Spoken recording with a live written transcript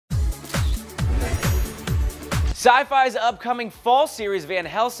Syfy's upcoming fall series, Van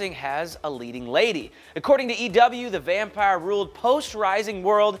Helsing, has a leading lady. According to EW, the vampire-ruled post-Rising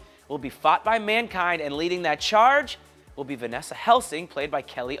world will be fought by mankind, and leading that charge will be Vanessa Helsing, played by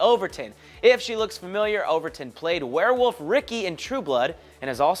Kelly Overton. If she looks familiar, Overton played werewolf Rikki in True Blood and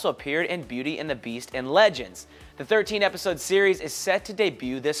has also appeared in Beauty and the Beast and Legends. The 13-episode series is set to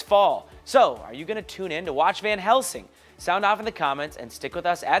debut this fall. So, are you going to tune in to watch Van Helsing? Sound off in the comments and stick with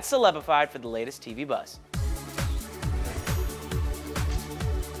us at Celebified for the latest TV buzz.